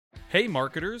Hey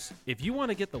marketers, if you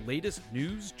want to get the latest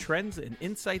news, trends, and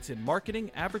insights in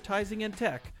marketing, advertising, and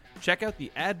tech, check out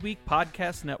the Adweek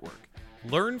Podcast Network.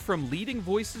 Learn from leading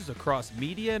voices across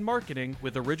media and marketing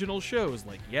with original shows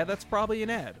like Yeah, That's Probably an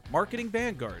Ad, Marketing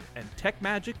Vanguard, and Tech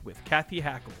Magic with Kathy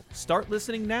Hackle. Start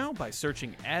listening now by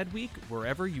searching Adweek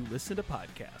wherever you listen to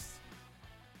podcasts.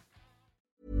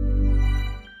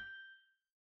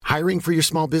 Hiring for your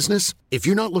small business? If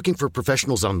you're not looking for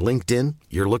professionals on LinkedIn,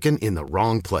 you're looking in the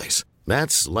wrong place.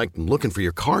 That's like looking for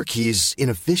your car keys in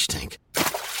a fish tank.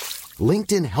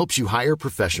 LinkedIn helps you hire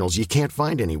professionals you can't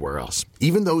find anywhere else,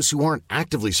 even those who aren't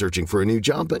actively searching for a new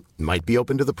job but might be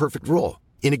open to the perfect role.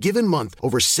 In a given month,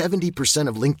 over 70%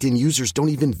 of LinkedIn users don't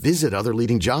even visit other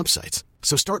leading job sites.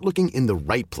 So start looking in the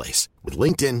right place. With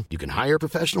LinkedIn, you can hire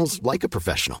professionals like a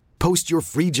professional. Post your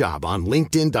free job on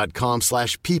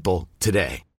linkedin.com/people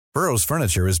today. Burrow's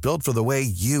furniture is built for the way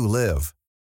you live.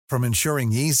 From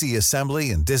ensuring easy assembly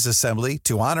and disassembly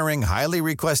to honoring highly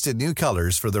requested new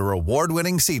colors for their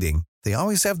award-winning seating, they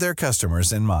always have their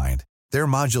customers in mind. Their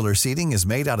modular seating is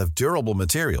made out of durable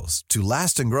materials to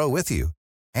last and grow with you.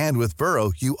 And with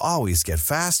Burrow, you always get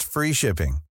fast, free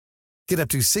shipping. Get up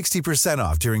to 60%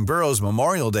 off during Burrow's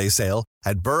Memorial Day sale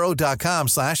at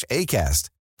burrow.com/ACAST.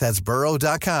 That's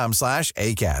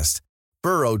burrow.com/ACAST.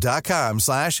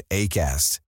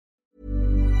 burrow.com/ACAST.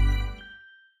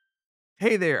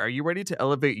 Hey there, are you ready to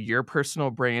elevate your personal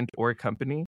brand or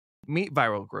company? Meet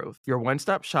Viral Growth, your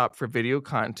one-stop shop for video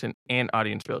content and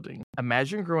audience building.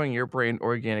 Imagine growing your brand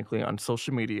organically on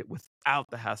social media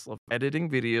without the hassle of editing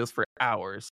videos for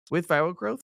hours. With Viral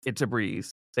Growth, it's a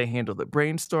breeze. They handle the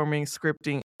brainstorming,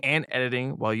 scripting, and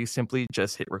editing while you simply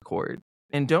just hit record.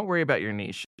 And don't worry about your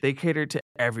niche. They cater to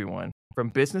everyone, from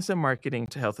business and marketing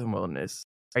to health and wellness.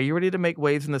 Are you ready to make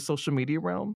waves in the social media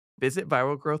realm? Visit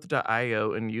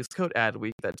viralgrowth.io and use code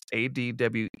ADWEEK, that's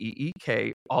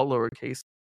ADWEEK, all lowercase,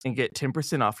 and get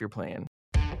 10% off your plan.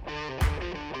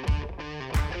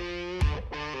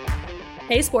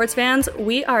 Hey sports fans,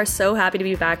 we are so happy to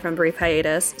be back from a brief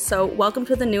hiatus, so welcome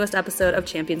to the newest episode of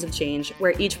Champions of Change,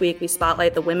 where each week we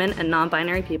spotlight the women and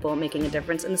non-binary people making a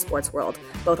difference in the sports world,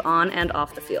 both on and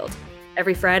off the field.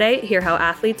 Every Friday, hear how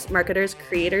athletes, marketers,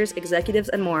 creators, executives,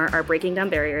 and more are breaking down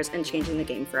barriers and changing the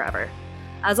game forever.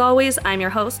 As always, I'm your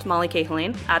host, Molly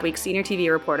Cahalan, Adweek's senior TV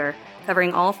reporter,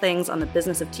 covering all things on the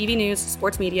business of TV news,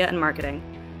 sports media, and marketing.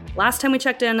 Last time we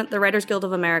checked in, the Writers Guild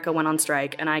of America went on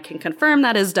strike, and I can confirm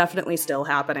that is definitely still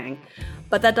happening.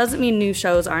 But that doesn't mean new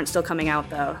shows aren't still coming out,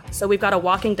 though. So we've got a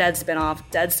Walking Dead spinoff,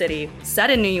 Dead City,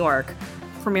 set in New York,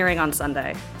 premiering on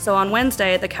Sunday. So on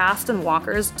Wednesday, the cast and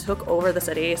walkers took over the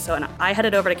city, I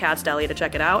headed over to Cat's Deli to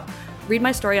check it out, read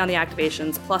my story on the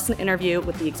activations, plus an interview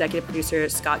with the executive producer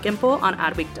Scott Gimple on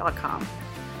adweek.com.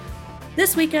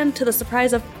 This weekend, to the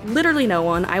surprise of literally no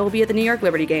one, I will be at the New York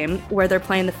Liberty game, where they're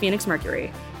playing the Phoenix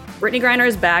Mercury. Brittany Griner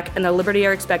is back, and the Liberty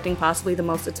are expecting possibly the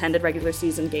most attended regular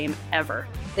season game ever.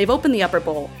 They've opened the Upper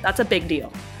Bowl. That's a big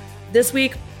deal. This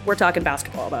week, we're talking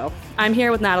basketball, though. I'm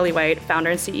here with Natalie White,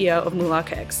 founder and CEO of Moolah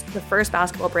Kicks, the first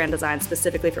basketball brand designed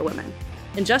specifically for women.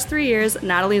 In just 3 years,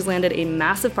 Natalie's landed a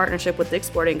massive partnership with Dick's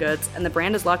Sporting Goods, and the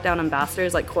brand has locked down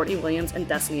ambassadors like Courtney Williams and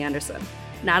Destiny Anderson.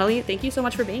 Natalie, thank you so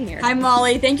much for being here. Hi,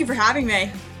 Molly. Thank you for having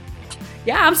me.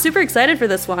 Yeah, I'm super excited for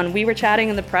this one. We were chatting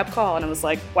in the prep call, and I was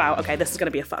like, wow, okay, this is going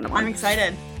to be a fun one. I'm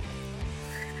excited.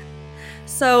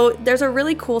 So there's a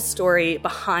really cool story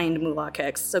behind Moolah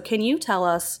Kicks. So can you tell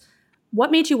us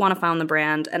what made you want to found the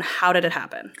brand, and how did it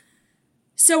happen?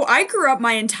 So I grew up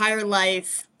my entire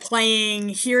life playing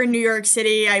here in New York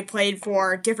City. I played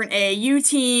for different AAU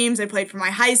teams. I played for my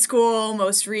high school.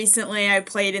 Most recently, I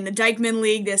played in the Dykeman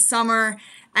League this summer.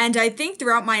 And I think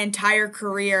throughout my entire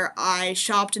career, I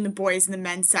shopped in the boys and the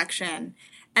men's section.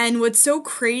 And what's so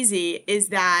crazy is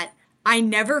that I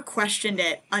never questioned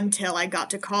it until I got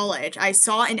to college. I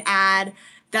saw an ad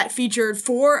that featured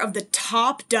 4 of the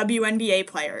top WNBA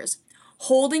players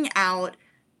holding out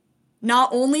not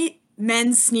only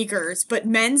men's sneakers, but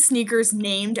men's sneakers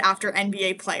named after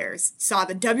NBA players. Saw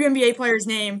the WNBA player's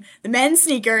name, the men's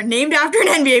sneaker named after an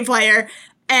NBA player,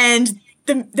 and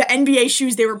the NBA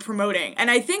shoes they were promoting. And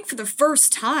I think for the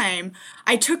first time,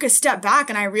 I took a step back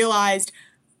and I realized,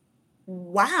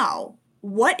 wow,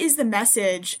 what is the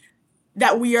message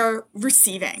that we are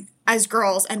receiving as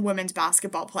girls and women's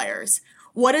basketball players?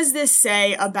 What does this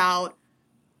say about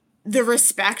the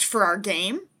respect for our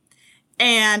game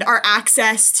and our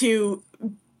access to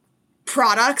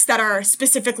products that are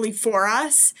specifically for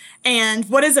us? And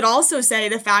what does it also say,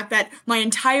 the fact that my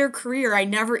entire career, I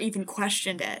never even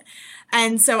questioned it?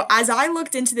 And so as I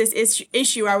looked into this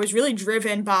issue, I was really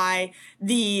driven by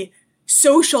the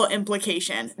social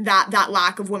implication that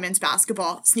lack of women's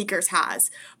basketball sneakers has.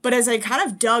 But as I kind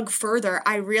of dug further,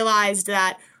 I realized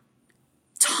that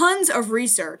tons of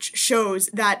research shows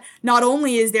that not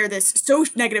only is there this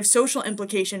negative social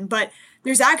implication, but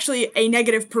there's actually a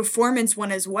negative performance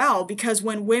one as well, because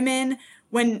when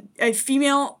a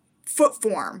female foot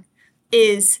form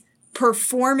is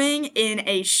performing in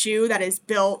a shoe that is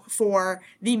built for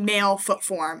the male foot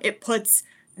form, it puts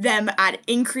them at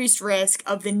increased risk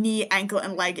of the knee, ankle,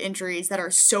 and leg injuries that are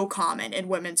so common in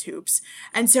women's hoops.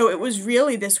 And so it was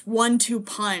really this 1-2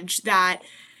 punch that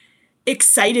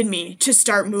excited me to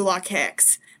start Moolah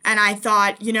Kicks. And I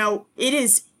thought, it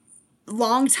is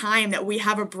long time that we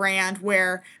have a brand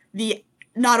where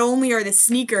not only are the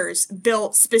sneakers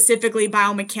built specifically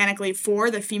biomechanically for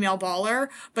the female baller,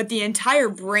 but the entire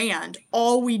brand,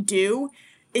 all we do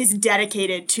is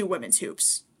dedicated to women's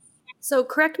hoops. So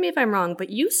correct me if I'm wrong, but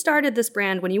you started this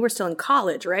brand when you were still in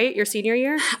college, right? Your senior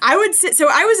year? I would say, so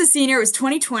I was a senior. It was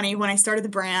 2020 when I started the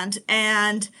brand,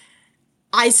 and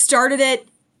I started it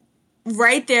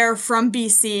right there from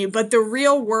BC, but the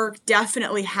real work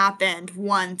definitely happened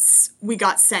once we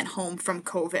got sent home from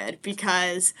COVID,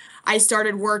 because I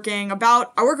started working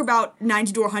about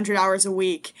 90 to 100 hours a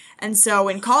week. And so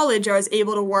in college, I was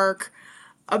able to work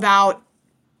about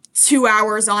 2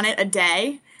 hours on it a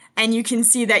day. And you can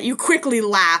see that you quickly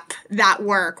lap that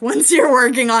work. Once you're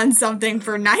working on something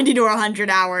for 90 to 100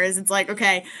 hours, it's like,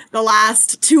 okay, the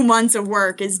last 2 months of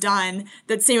work is done.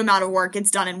 That same amount of work, it's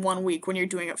done in 1 week when you're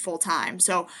doing it full time.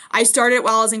 So I started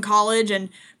while I was in college, and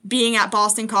being at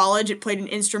Boston College, it played an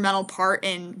instrumental part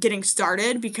in getting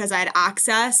started because I had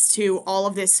access to all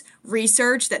of this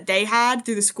research that they had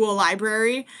through the school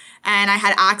library. And I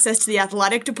had access to the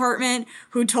athletic department,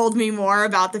 who told me more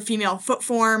about the female foot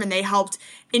form, and they helped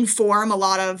inform a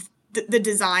lot of the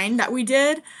design that we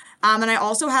did. And I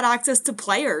also had access to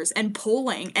players and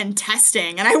polling and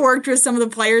testing. And I worked with some of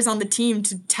the players on the team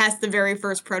to test the very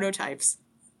first prototypes.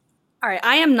 All right,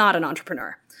 I am not an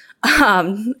entrepreneur,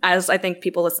 as I think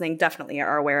people listening definitely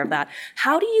are aware of that.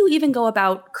 How do you even go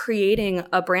about creating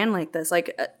a brand like this?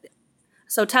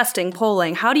 So testing,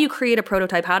 polling, how do you create a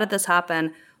prototype? How did this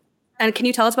happen? And can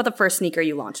you tell us about the first sneaker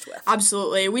you launched with?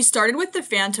 Absolutely. We started with the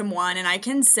Phantom 1, and I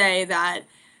can say that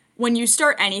when you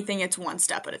start anything, it's one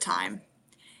step at a time.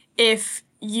 If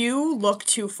you look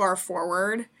too far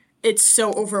forward, it's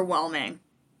so overwhelming.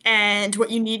 And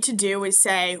what you need to do is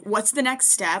say, what's the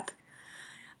next step?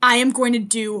 I am going to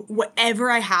do whatever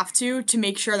I have to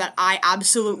make sure that I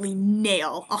absolutely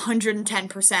nail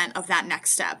 110% of that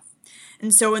next step.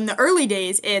 And so in the early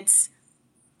days, it's,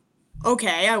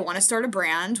 okay, I want to start a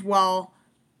brand. Well,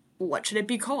 what should it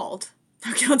be called?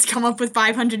 Okay, let's come up with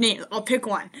 500 names. I'll pick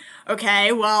one.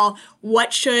 Okay, well,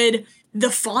 what should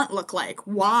the font look like?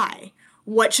 Why?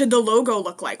 What should the logo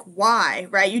look like? Why?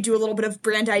 Right? You do a little bit of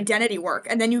brand identity work,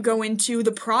 and then you go into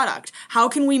the product. How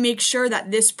can we make sure that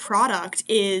this product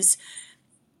is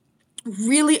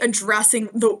really addressing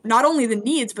not only the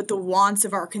needs, but the wants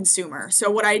of our consumer?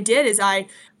 So what I did is I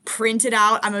printed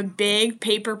out, I'm a big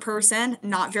paper person,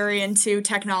 not very into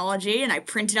technology, and I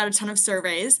printed out a ton of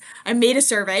surveys. I made a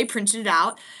survey, printed it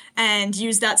out, and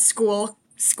used that school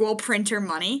printer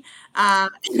money,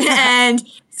 and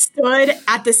stood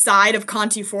at the side of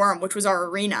Conti Forum, which was our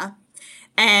arena.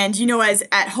 And, as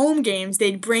at home games,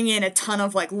 they'd bring in a ton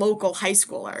of local high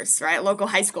schoolers, right? Local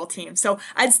high school teams. So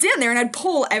I'd stand there and I'd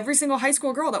poll every single high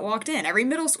school girl that walked in, every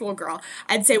middle school girl.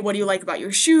 I'd say, what do you like about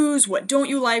your shoes? What don't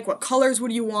you like? What colors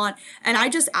would you want? And I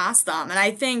just asked them. And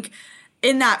I think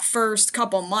in that first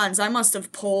couple months, I must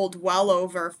have polled well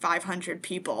over 500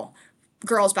 people,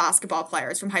 girls basketball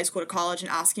players from high school to college, and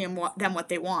asking them what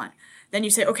they want. Then you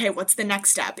say, okay, what's the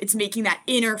next step? It's making that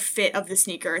inner fit of the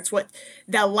sneaker. It's what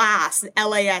the last,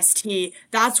 LAST,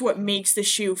 that's what makes the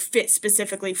shoe fit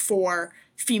specifically for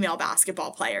female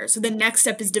basketball players. So the next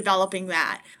step is developing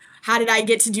that. How did I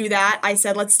get to do that? I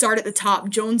said, let's start at the top.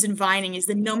 Jones & Vining is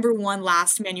the #1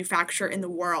 last manufacturer in the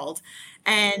world.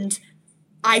 And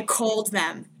I called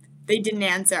them. They didn't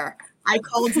answer. I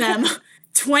called them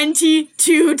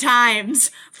 22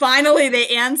 times. Finally, they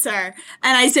answer.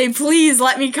 And I say, please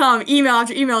let me come. Email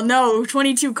after email. No,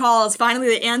 22 calls. Finally,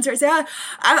 they answer. I say,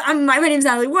 my name's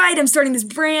Natalie White. I'm starting this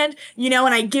brand, and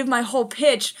I give my whole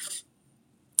pitch.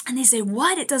 And they say,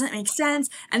 what? It doesn't make sense.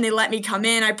 And they let me come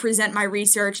in. I present my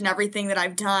research and everything that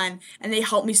I've done. And they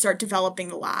help me start developing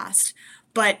the last.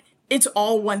 But it's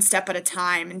all one step at a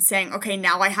time, and saying, okay,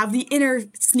 now I have the inner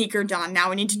sneaker done.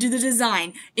 Now I need to do the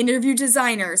design, interview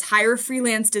designers, hire a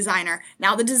freelance designer.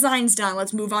 Now the design's done.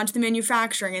 Let's move on to the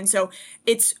manufacturing. And so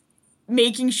it's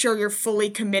making sure you're fully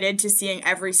committed to seeing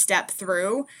every step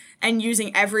through and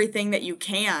using everything that you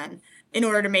can in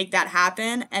order to make that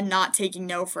happen and not taking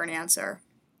no for an answer.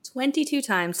 22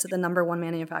 times to the number one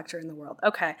manufacturer in the world.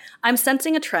 Okay. I'm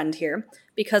sensing a trend here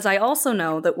because I also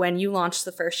know that when you launched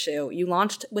the first shoe, you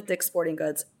launched with Dick's Sporting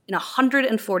Goods in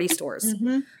 140 stores.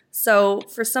 Mm-hmm. So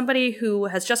for somebody who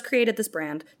has just created this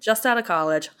brand, just out of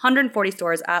college, 140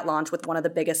 stores at launch with one of the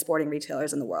biggest sporting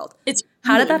retailers in the world.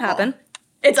 How did that happen?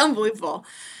 It's unbelievable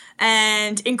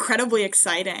and incredibly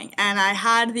exciting. And I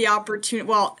had the opportunity,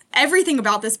 well, everything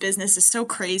about this business is so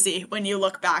crazy when you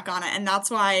look back on it. And that's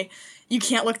why you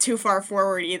can't look too far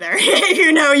forward either.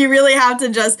 You really have to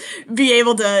just be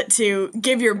able to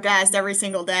give your best every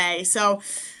single day. So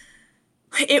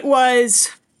it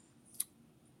was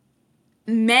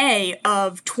May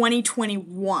of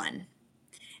 2021.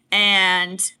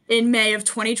 And in May of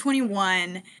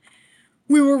 2021,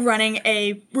 we were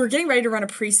getting ready to run a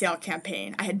pre-sale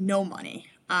campaign. I had no money.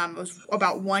 It was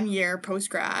about 1 year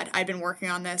post-grad. I'd been working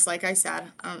on this, like I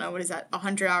said, I don't know, what is that,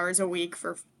 100 hours a week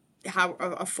for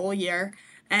a full year,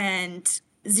 and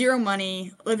zero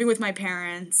money, living with my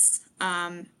parents.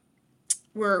 The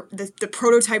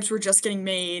prototypes were just getting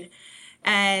made,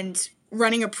 and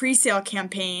running a pre-sale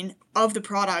campaign of the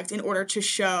product in order to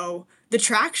show the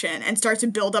traction and start to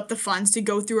build up the funds to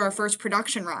go through our first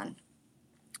production run.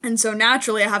 And so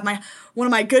naturally, I have one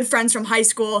of my good friends from high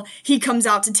school. He comes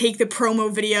out to take the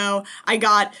promo video. I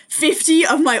got 50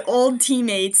 of my old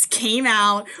teammates came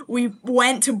out. We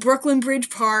went to Brooklyn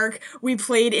Bridge Park. We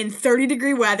played in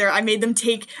 30-degree weather. I made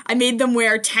them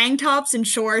wear tank tops and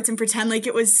shorts and pretend like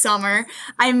it was summer.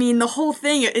 I mean, the whole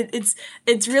thing,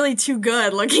 it's really too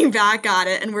good looking back at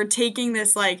it. And we're taking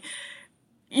this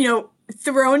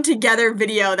thrown together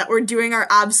video that we're doing our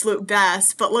absolute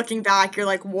best, but looking back, you're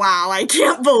like, wow, I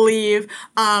can't believe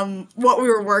what we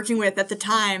were working with at the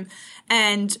time.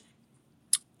 And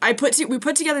we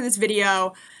put together this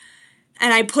video,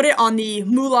 and I put it on the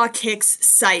Moolah Kicks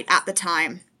site at the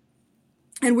time.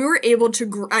 And we were able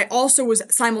to, I also was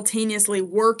simultaneously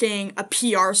working a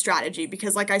PR strategy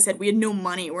because, like I said, we had no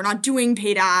money. We're not doing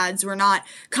paid ads. We're not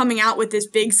coming out with this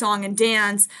big song and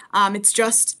dance.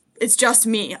 It's just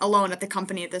me alone at the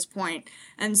company at this point.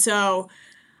 And so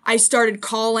I started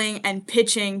calling and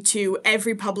pitching to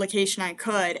every publication I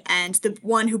could. And the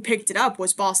one who picked it up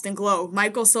was Boston Globe.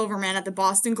 Michael Silverman at the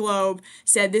Boston Globe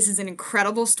said, this is an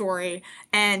incredible story,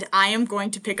 and I am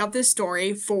going to pick up this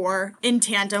story in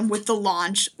tandem with the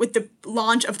launch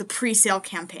of the pre-sale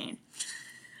campaign.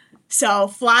 So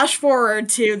flash forward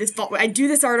to this, I do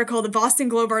this article, the Boston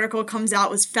Globe article comes out,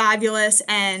 was fabulous,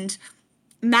 and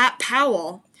Matt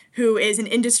Powell, who is an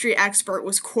industry expert,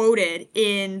 was quoted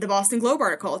in the Boston Globe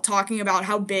article talking about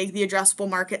how big the addressable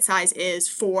market size is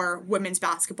for women's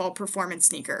basketball performance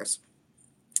sneakers.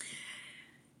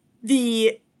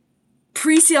 The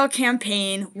pre-sale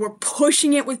campaign, we're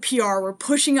pushing it with PR, we're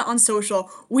pushing it on social.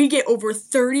 We get over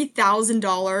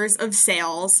 $30,000 of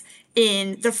sales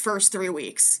in the first 3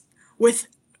 weeks with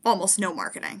almost no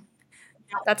marketing.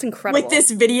 That's incredible. With this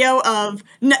video of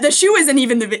the shoe isn't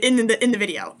even in the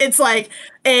video. It's like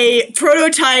a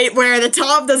prototype where the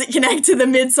top doesn't connect to the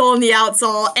midsole and the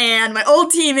outsole, and my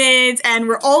old teammates, and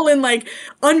we're all in like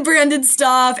unbranded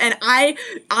stuff, and I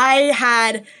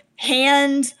had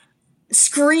hand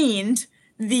screened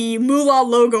the Moolah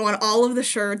logo on all of the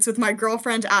shirts with my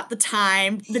girlfriend at the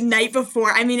time the night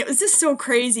before. I mean, it was just so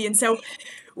crazy. And so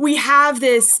we have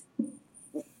this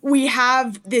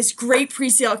great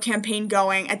pre-sale campaign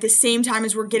going at the same time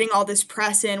as we're getting all this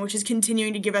press in, which is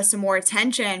continuing to give us some more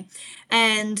attention.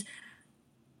 And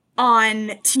on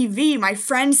TV, my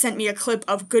friend sent me a clip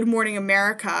of Good Morning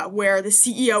America where the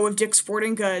CEO of Dick's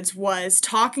Sporting Goods was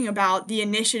talking about the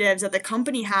initiatives that the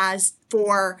company has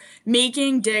for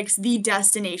making Dick's the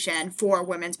destination for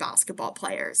women's basketball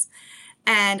players.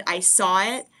 And I saw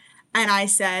it and I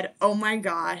said, oh my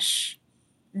gosh,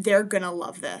 they're going to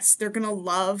love this. They're going to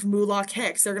love Moolah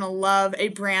Kicks. They're going to love a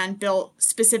brand built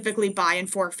specifically by and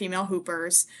for female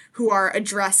hoopers who are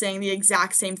addressing the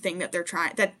exact same thing that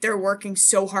they're working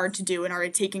so hard to do and are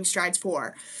taking strides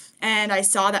for. And I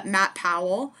saw that Matt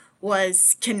Powell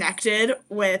was connected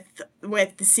with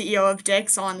the CEO of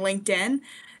Dick's on LinkedIn.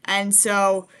 And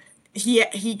so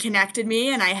he connected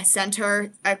me, and I sent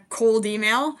her a cold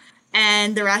email.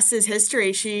 And the rest is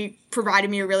history. She provided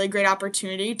me a really great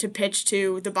opportunity to pitch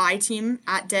to the buy team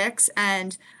at Dick's.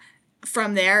 And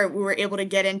from there, we were able to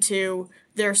get into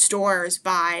their stores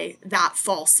by that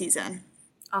fall season.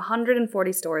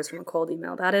 140 stores from a cold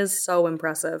email. That is so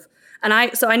impressive. And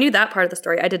I knew that part of the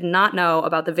story. I did not know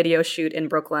about the video shoot in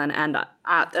Brooklyn, and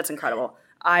that's incredible.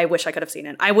 I wish I could have seen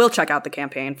it. I will check out the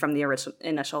campaign from the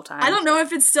initial time. I don't know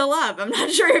if it's still up. I'm not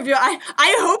sure if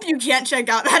I hope you can't check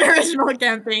out that original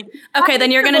campaign. Okay,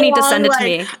 then you're going to need to send it to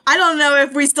me. I don't know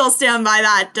if we still stand by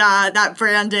that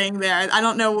branding there. I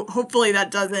don't know. Hopefully that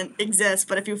doesn't exist,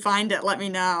 but if you find it, let me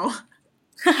know.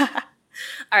 All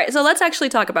right, so let's actually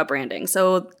talk about branding.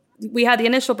 So we had the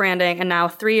initial branding, and now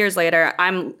 3 years later,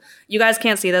 you guys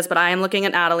can't see this, but I am looking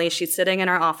at Natalie. She's sitting in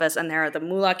our office, and there are the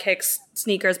Moolah Kicks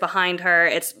sneakers behind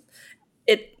her.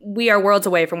 We are worlds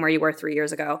away from where you were 3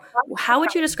 years ago. How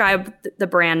would you describe the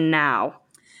brand now?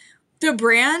 The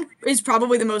brand is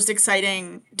probably the most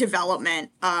exciting development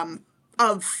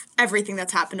of everything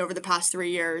that's happened over the past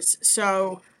 3 years.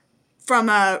 So from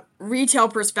a retail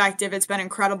perspective, it's been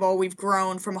incredible. We've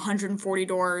grown from 140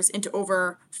 doors into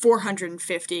over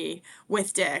 450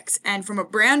 with Dick's. And from a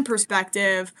brand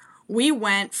perspective, we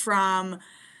went from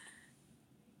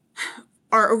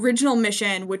our original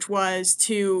mission, which was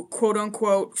to, quote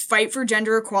unquote, fight for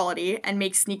gender equality and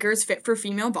make sneakers fit for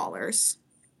female ballers,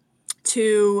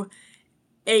 to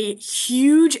a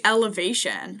huge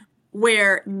elevation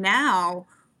where now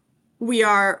we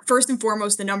are first and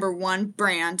foremost the number one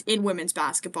brand in women's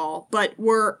basketball, but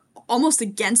we're almost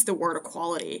against the word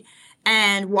equality.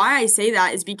 And why I say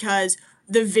that is because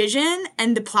the vision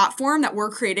and the platform that we're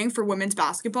creating for women's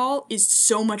basketball is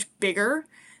so much bigger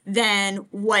than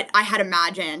what I had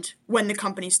imagined when the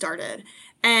company started.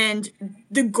 And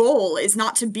the goal is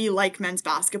not to be like men's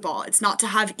basketball. It's not to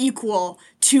have equal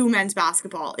to men's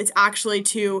basketball. It's actually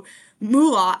to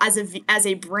Moolah as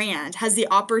a brand has the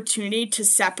opportunity to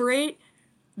separate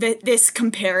this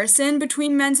comparison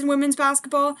between men's and women's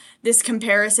basketball, this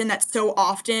comparison that so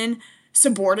often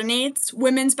subordinates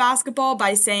women's basketball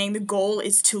by saying the goal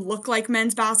is to look like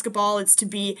men's basketball, it's to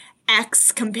be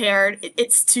X compared,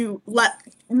 it's to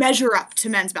measure up to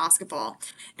men's basketball.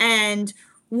 And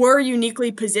we're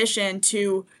uniquely positioned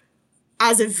to,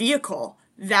 as a vehicle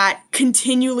that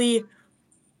continually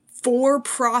for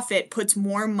profit puts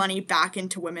more money back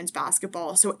into women's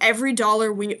basketball. So every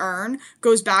dollar we earn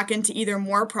goes back into either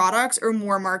more products or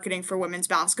more marketing for women's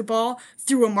basketball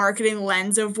through a marketing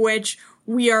lens of which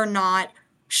we are not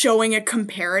showing a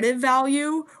comparative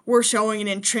value, we're showing an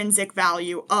intrinsic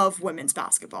value of women's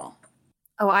basketball.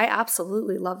 Oh, I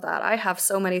absolutely love that. I have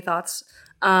so many thoughts.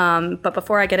 But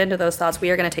before I get into those thoughts,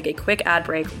 we are going to take a quick ad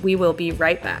break. We will be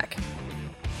right back.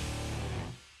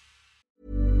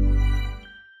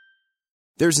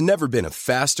 There's never been a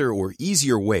faster or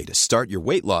easier way to start your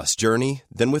weight loss journey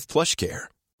than with PlushCare.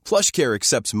 PlushCare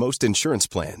accepts most insurance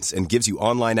plans and gives you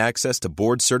online access to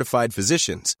board-certified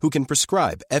physicians who can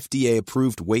prescribe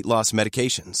FDA-approved weight loss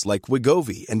medications like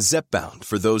Wegovy and Zepbound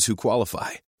for those who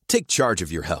qualify. Take charge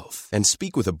of your health and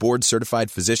speak with a board-certified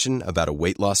physician about a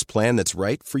weight loss plan that's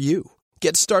right for you.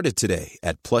 Get started today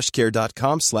at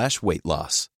plushcare.com/weight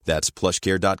loss. That's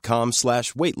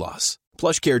plushcare.com/weight loss.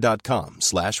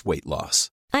 plushcare.com/weight loss.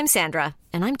 I'm Sandra,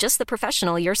 and I'm just the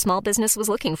professional your small business was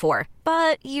looking for.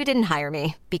 But you didn't hire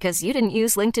me because you didn't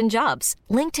use LinkedIn Jobs.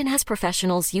 LinkedIn has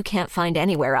professionals you can't find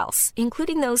anywhere else,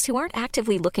 including those who aren't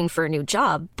actively looking for a new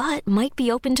job, but might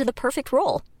be open to the perfect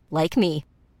role, like me.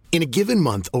 In a given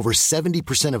month, over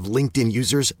 70% of LinkedIn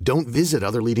users don't visit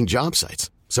other leading job sites.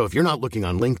 So if you're not looking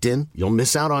on LinkedIn, you'll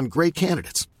miss out on great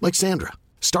candidates like Sandra.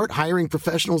 Start hiring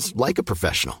professionals like a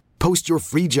professional. Post your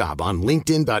free job on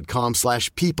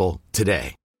linkedin.com/people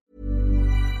today.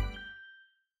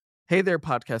 Hey there,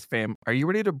 podcast fam. Are you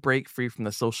ready to break free from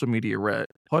the social media rut?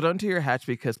 Hold on to your hatch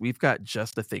because we've got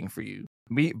just the thing for you.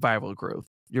 Meet Viral Growth,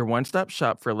 your one-stop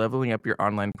shop for leveling up your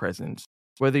online presence.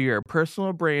 Whether you're a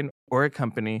personal brand or a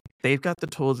company, they've got the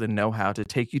tools and know-how to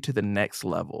take you to the next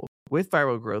level. With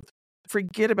Viral Growth,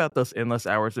 forget about those endless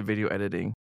hours of video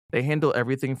editing. They handle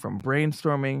everything from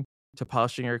brainstorming to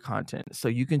polishing your content so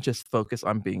you can just focus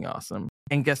on being awesome.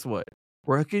 And guess what?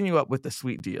 We're hooking you up with a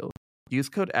sweet deal. Use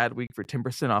code ADWEEK for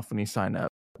 10% off when you sign up.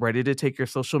 Ready to take your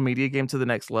social media game to the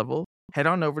next level? Head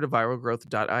on over to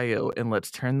viralgrowth.io and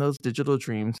let's turn those digital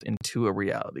dreams into a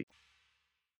reality.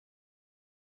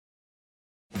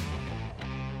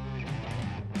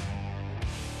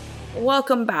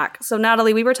 Welcome back. So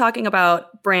Natalie, we were talking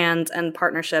about brands and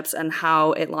partnerships and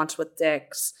how it launched with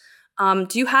Dick's.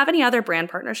 Do you have any other brand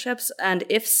partnerships? And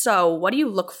if so, what do you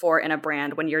look for in a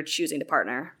brand when you're choosing to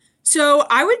partner? So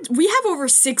we have over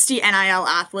 60 NIL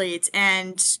athletes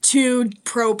and 2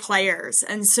 pro players.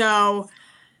 And so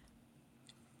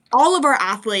all of our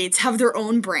athletes have their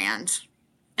own brand.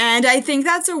 And I think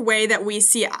that's a way that we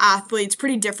see athletes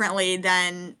pretty differently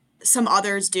than some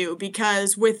others do,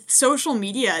 because with social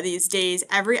media these days,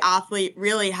 every athlete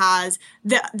really has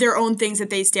their own things that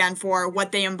they stand for,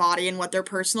 what they embody, and what their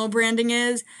personal branding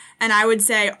is. And I would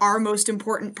say our most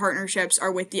important partnerships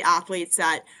are with the athletes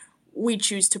that we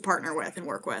choose to partner with and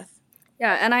work with.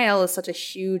 Yeah, NIL is such a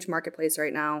huge marketplace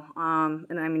right now.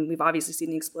 And I mean, we've obviously seen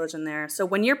the explosion there. So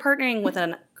when you're partnering with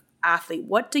an athlete,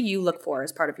 what do you look for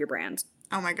as part of your brand?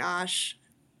 Oh my gosh.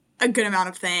 A good amount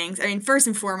of things. I mean, first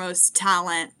and foremost,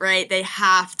 talent, right? They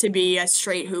have to be a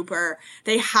straight hooper.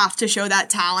 They have to show that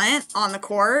talent on the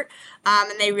court,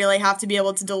 and they really have to be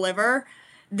able to deliver.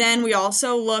 Then we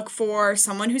also look for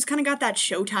someone who's kind of got that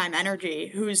Showtime energy,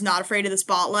 who's not afraid of the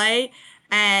spotlight,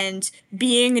 and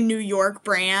being a New York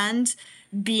brand,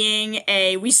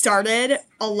 we started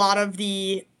a lot of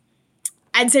the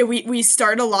I'd say we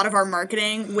started a lot of our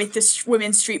marketing with the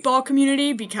women's street ball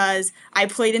community, because I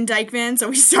played in Dykeman. So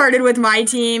we started with my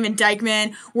team in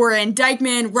Dykeman. We're in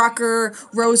Dykeman, Rucker,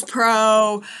 Rose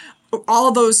Pro,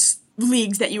 all those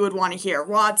leagues that you would want to hear.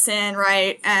 Watson,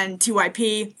 right, and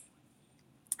TYP.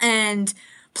 And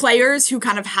players who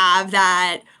kind of have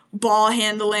that ball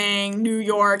handling, New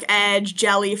York edge,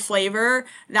 jelly flavor,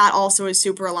 that also is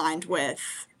super aligned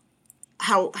with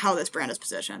how this brand is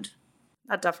positioned.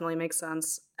 That definitely makes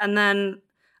sense. And then,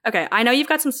 okay, I know you've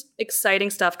got some exciting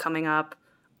stuff coming up.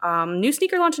 New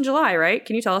sneaker launch in July, right?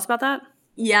 Can you tell us about that?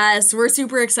 Yes, we're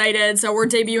super excited. So we're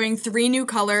debuting 3 new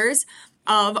colors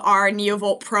of our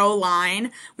Neovolt Pro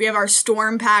line. We have our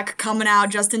Storm Pack coming out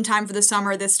just in time for the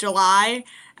summer this July,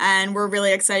 and we're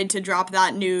really excited to drop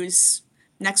that news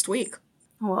next week.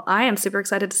 Well, I am super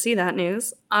excited to see that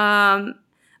news. And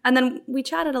then we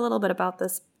chatted a little bit about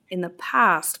this in the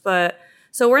past, but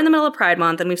so we're in the middle of Pride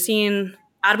Month, and we've seen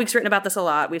Adweek's written about this a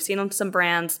lot. We've seen some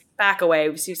brands back away.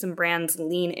 We've seen some brands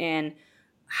lean in.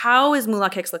 How is Moolah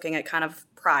Kicks looking at kind of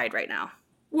Pride right now?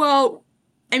 Well,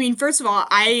 I mean, first of all,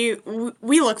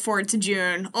 we look forward to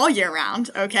June all year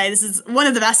round. Okay, this is one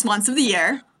of the best months of the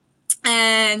year,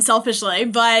 and selfishly,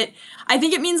 but I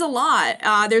think it means a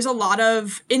lot. There's a lot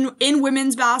of in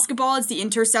women's basketball. It's the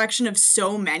intersection of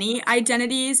so many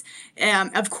identities.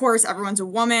 Of course, everyone's a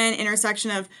woman. Intersection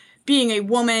of being a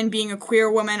woman, being a queer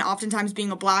woman, oftentimes being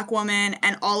a Black woman,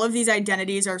 and all of these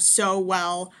identities are so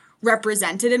well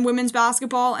represented in women's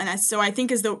basketball. And so I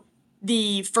think as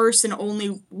the first and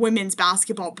only women's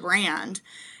basketball brand,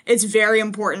 it's very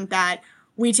important that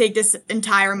we take this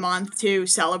entire month to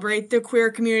celebrate the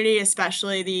queer community,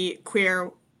 especially the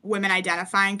queer women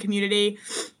identifying community.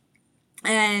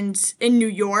 And in New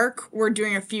York, we're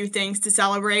doing a few things to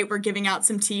celebrate. We're giving out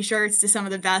some t-shirts to some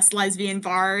of the best lesbian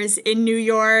bars in New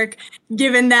York,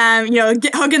 giving them,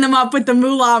 hooking them up with the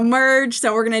Moolah merch.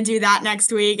 So we're going to do that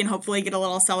next week and hopefully get a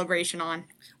little celebration on.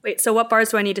 Wait, so what bars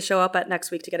do I need to show up at next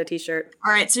week to get a t-shirt?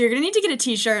 All right, so you're going to need to get a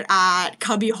t-shirt at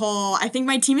Cubby Hole. I think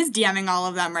my team is DMing all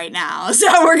of them right now. So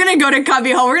we're going to go to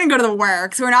Cubby Hole. We're going to go to the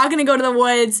Works. We're not going to go to the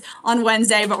Woods on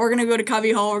Wednesday, but we're going to go to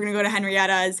Cubby Hole. We're going to go to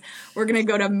Henrietta's. We're going to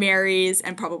go to Mary's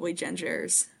and probably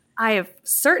Ginger's. I have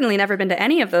certainly never been to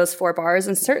any of those 4 bars,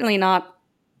 and certainly not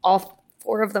all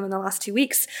 4 of them in the last 2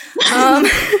 weeks.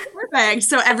 Perfect.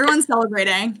 So everyone's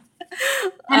celebrating.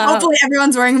 And hopefully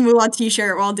everyone's wearing a Moolah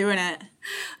t-shirt while doing it.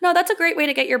 No, that's a great way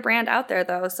to get your brand out there,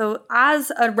 though. So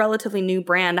as a relatively new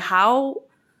brand, how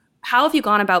have you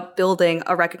gone about building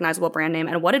a recognizable brand name,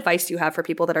 and what advice do you have for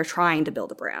people that are trying to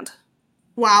build a brand?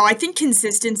 Wow, I think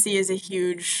consistency is a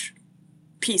huge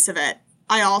piece of it.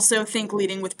 I also think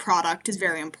leading with product is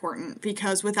very important,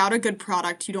 because without a good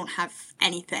product, you don't have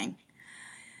anything.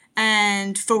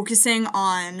 And focusing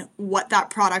on what that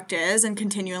product is and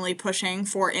continually pushing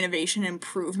for innovation and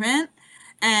improvement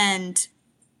and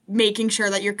making sure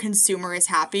that your consumer is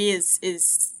happy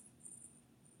is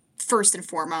first and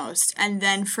foremost. And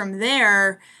then from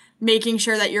there, making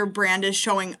sure that your brand is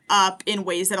showing up in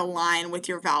ways that align with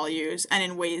your values and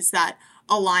in ways that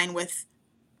align with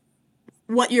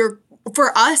what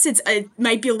for us, it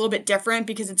might be a little bit different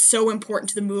because it's so important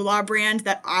to the Moolah brand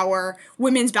that our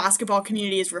women's basketball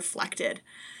community is reflected.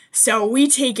 So we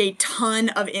take a ton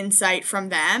of insight from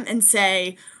them and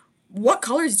say, what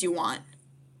colors do you want?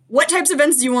 What types of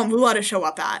events do you want Moolah to show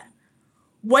up at?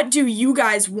 What do you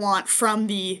guys want from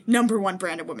the number one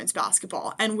brand of women's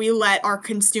basketball? And we let our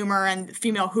consumer and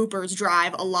female hoopers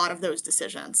drive a lot of those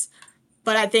decisions.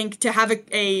 But I think to have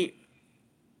a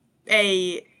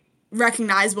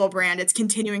recognizable brand, it's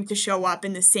continuing to show up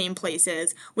in the same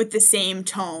places with the same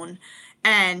tone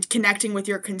and connecting with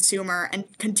your consumer and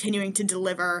continuing to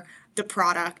deliver the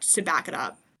product to back it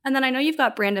up. And then I know you've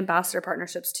got brand ambassador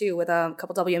partnerships too with a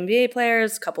couple WNBA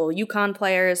players, a couple UConn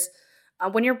players.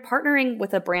 When you're partnering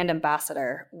with a brand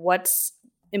ambassador, what's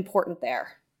important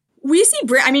there? We see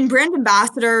brand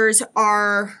ambassadors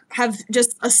have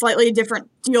just a slightly different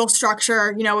deal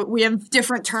structure. You know, we have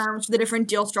different terms for the different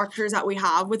deal structures that we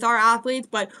have with our athletes,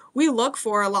 but we look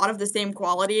for a lot of the same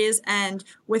qualities, and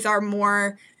with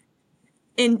our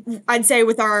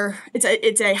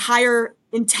it's a higher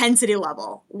intensity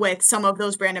level with some of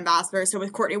those brand ambassadors. So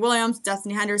with Courtney Williams,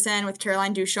 Destiny Henderson, with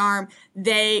Caroline Ducharme,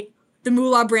 the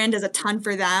Moolah brand does a ton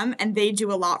for them, and they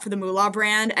do a lot for the Moolah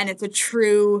brand, and it's a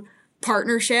true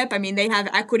partnership. I mean, they have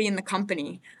equity in the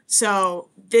company. So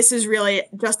this is really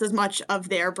just as much of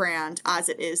their brand as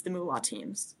it is the Moolah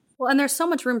teams. Well, and there's so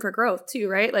much room for growth too,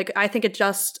 right? Like, I think it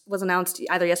just was announced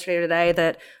either yesterday or today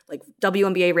that like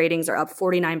WNBA ratings are up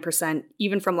 49%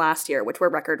 even from last year, which were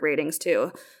record ratings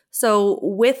too. So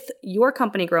with your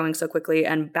company growing so quickly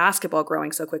and basketball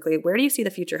growing so quickly, where do you see the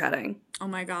future heading? Oh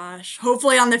my gosh.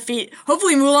 Hopefully Moolah on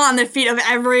the feet of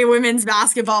every women's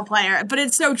basketball player. But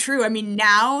it's so true. I mean,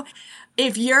 now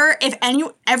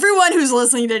everyone who's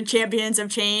listening to Champions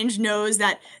of Change knows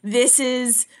that this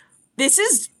is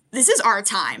our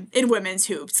time in women's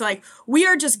hoops. Like, we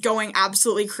are just going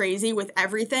absolutely crazy with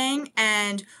everything,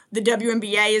 and the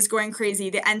WNBA is going crazy.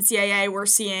 The NCAA, we're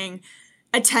seeing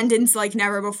attendance like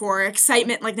never before,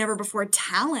 excitement like never before,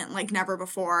 talent like never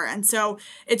before. And so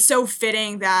it's so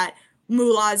fitting that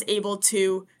Moolah is able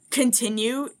to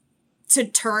continue to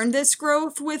turn this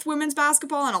growth with women's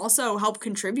basketball and also help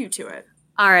contribute to it.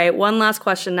 All right, one last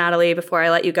question, Natalie, before I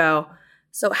let you go.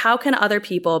 So how can other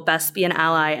people best be an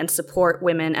ally and support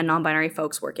women and non-binary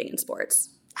folks working in sports?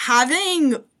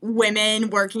 Having women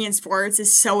working in sports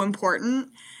is so important.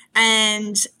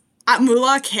 And at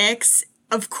Moolah Kicks,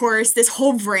 of course, this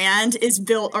whole brand is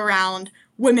built around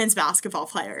women's basketball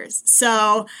players.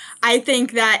 So I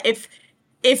think that if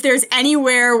there's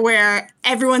anywhere where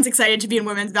everyone's excited to be in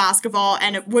women's basketball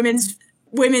and women's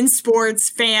sports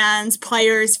fans,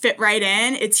 players fit right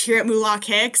in, it's here at Moolah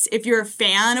Kicks. If you're a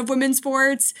fan of women's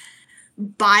sports,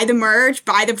 buy the merch,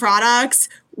 buy the products,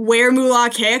 wear Moolah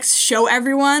Kicks, show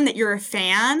everyone that you're a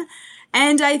fan.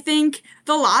 And I think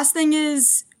the last thing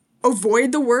is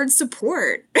avoid the word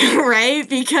support, right?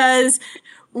 Because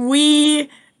we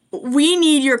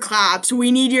need your claps,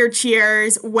 we need your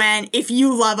cheers if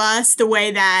you love us the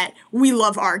way that we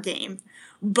love our game.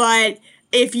 But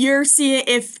I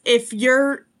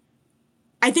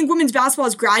think women's basketball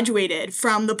has graduated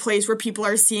from the place where people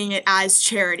are seeing it as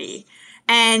charity.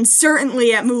 And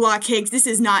certainly at Moolah Kicks, this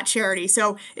is not charity.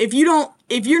 So if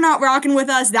you're not rocking with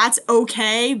us, that's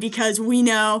okay, because we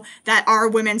know that our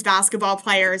women's basketball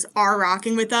players are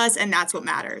rocking with us, and that's what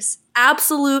matters.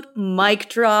 Absolute mic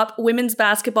drop. Women's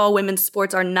basketball, women's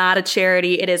sports are not a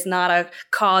charity. It is not a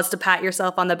cause to pat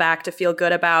yourself on the back to feel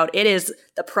good about. It is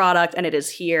the product, and it is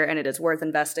here, and it is worth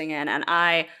investing in. And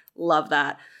I love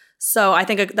that. So I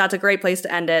think that's a great place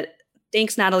to end it.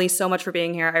 Thanks, Natalie, so much for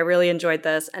being here. I really enjoyed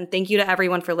this. And thank you to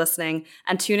everyone for listening.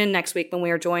 And tune in next week when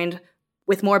we are joined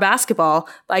with more basketball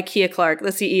by Kia Clark,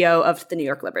 the CEO of the New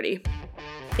York Liberty.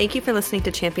 Thank you for listening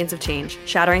to Champions of Change,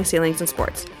 Shattering Ceilings in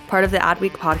Sports, part of the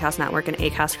Adweek Podcast Network and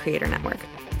Acast Creator Network.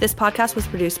 This podcast was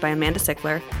produced by Amanda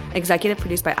Sickler, executive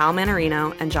produced by Al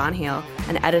Manarino and John Heel,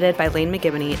 and edited by Lane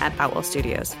McGivney at Outwell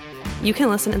Studios. You can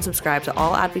listen and subscribe to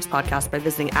all Adweek's podcasts by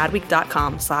visiting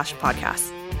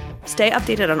adweek.com/podcasts. Stay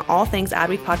updated on all things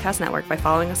Adweek Podcast Network by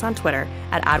following us on Twitter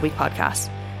at Adweek Podcast.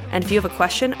 And if you have a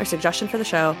question or suggestion for the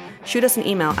show, shoot us an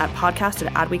email at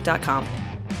podcast@adweek.com.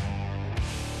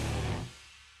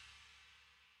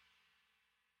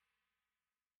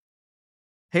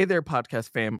 Hey there,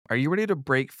 podcast fam. Are you ready to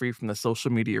break free from the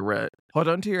social media rut? Hold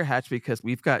on to your hatch because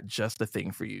we've got just the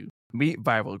thing for you. Meet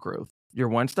Viral Growth, your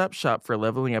one-stop shop for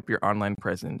leveling up your online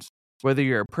presence. Whether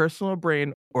you're a personal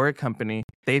brand or a company,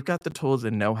 they've got the tools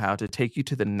and know-how to take you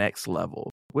to the next level.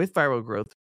 With Viral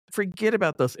Growth, forget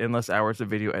about those endless hours of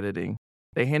video editing.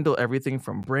 They handle everything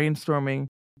from brainstorming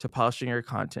to polishing your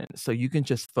content, so you can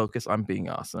just focus on being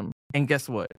awesome. And guess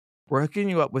what? We're hooking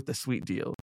you up with a sweet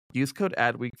deal. Use code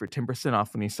ADWEEK for 10%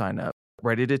 off when you sign up.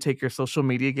 Ready to take your social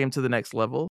media game to the next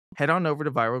level? Head on over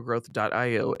to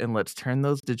viralgrowth.io and let's turn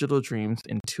those digital dreams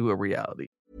into a reality.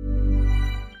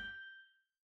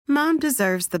 Mom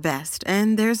deserves the best,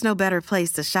 and there's no better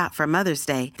place to shop for Mother's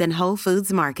Day than Whole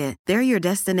Foods Market. They're your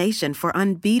destination for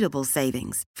unbeatable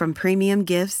savings, from premium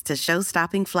gifts to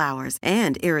show-stopping flowers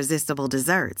and irresistible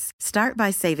desserts. Start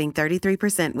by saving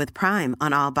 33% with Prime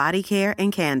on all body care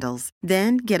and candles.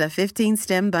 Then get a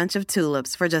 15-stem bunch of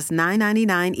tulips for just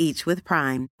 $9.99 each with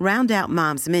Prime. Round out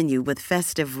Mom's menu with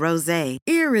festive rosé,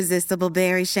 irresistible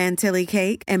berry chantilly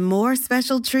cake, and more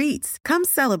special treats. Come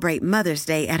celebrate Mother's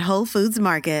Day at Whole Foods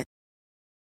Market.